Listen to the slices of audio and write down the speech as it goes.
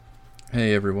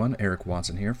Hey everyone, Eric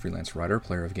Watson here, freelance writer,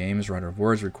 player of games, writer of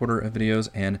words, recorder of videos,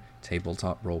 and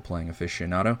tabletop role-playing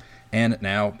aficionado, and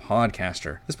now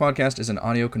podcaster. This podcast is an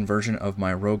audio conversion of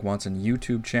my Rogue Watson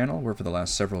YouTube channel, where for the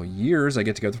last several years I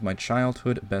get together with my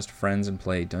childhood best friends and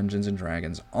play Dungeons &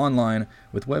 Dragons online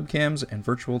with webcams and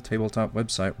virtual tabletop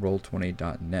website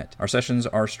Roll20.net. Our sessions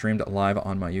are streamed live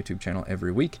on my YouTube channel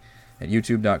every week at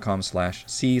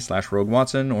youtube.com/c/Rogue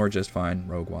Watson, or just find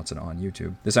Rogue Watson on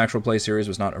YouTube. This actual play series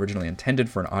was not originally intended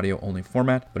for an audio-only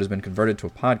format, but has been converted to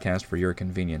a podcast for your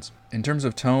convenience. In terms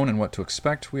of tone and what to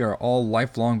expect, we are all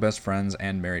lifelong best friends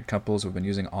and married couples who have been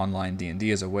using online D&D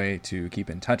as a way to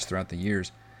keep in touch throughout the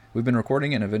years. We've been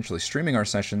recording and eventually streaming our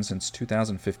sessions since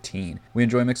 2015. We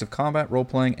enjoy a mix of combat,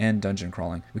 role-playing, and dungeon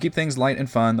crawling. We keep things light and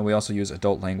fun, though we also use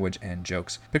adult language and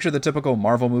jokes. Picture the typical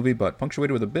Marvel movie, but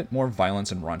punctuated with a bit more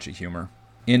violence and raunchy humor.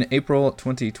 In April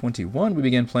 2021, we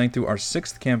began playing through our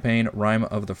 6th campaign, Rime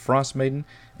of the Frostmaiden,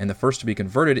 and the first to be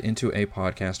converted into a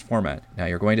podcast format. Now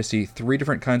you're going to see 3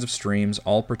 different kinds of streams,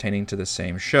 all pertaining to the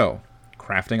same show: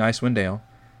 Crafting Icewind Dale,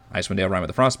 Icewind Dale Rime of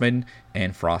the Frostmaiden,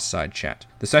 and Frostside Chat.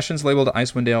 The sessions labeled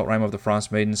Icewind Dale Rime of the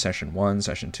Frostmaiden, Session 1,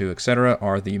 Session 2, etc.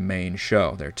 are the main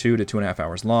show. They're 2 to 2.5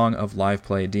 hours long of live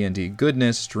play D&D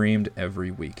goodness streamed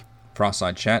every week.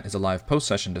 Frostside Chat is a live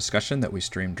post-session discussion that we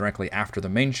stream directly after the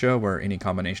main show, where any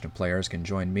combination of players can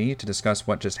join me to discuss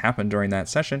what just happened during that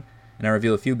session, and I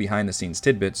reveal a few behind-the-scenes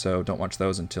tidbits, so don't watch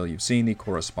those until you've seen the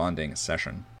corresponding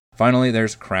session. Finally,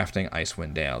 there's Crafting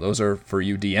Icewind Dale. Those are for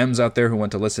you DMs out there who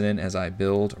want to listen in as I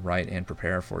build, write, and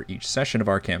prepare for each session of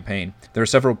our campaign. There are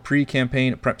several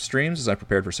pre-campaign prep streams as I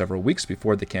prepared for several weeks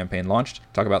before the campaign launched.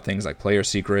 Talk about things like player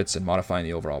secrets and modifying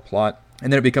the overall plot.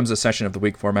 And then it becomes a session of the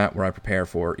week format where I prepare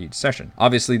for each session.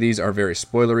 Obviously, these are very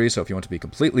spoilery, so if you want to be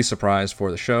completely surprised for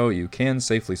the show, you can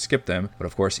safely skip them. But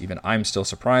of course, even I'm still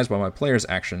surprised by my players'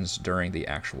 actions during the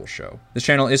actual show. This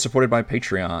channel is supported by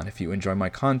Patreon. If you enjoy my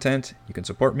content, you can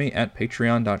support me at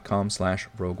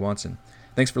patreon.com/RogueWatson.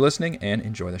 Thanks for listening, and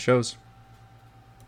enjoy the shows.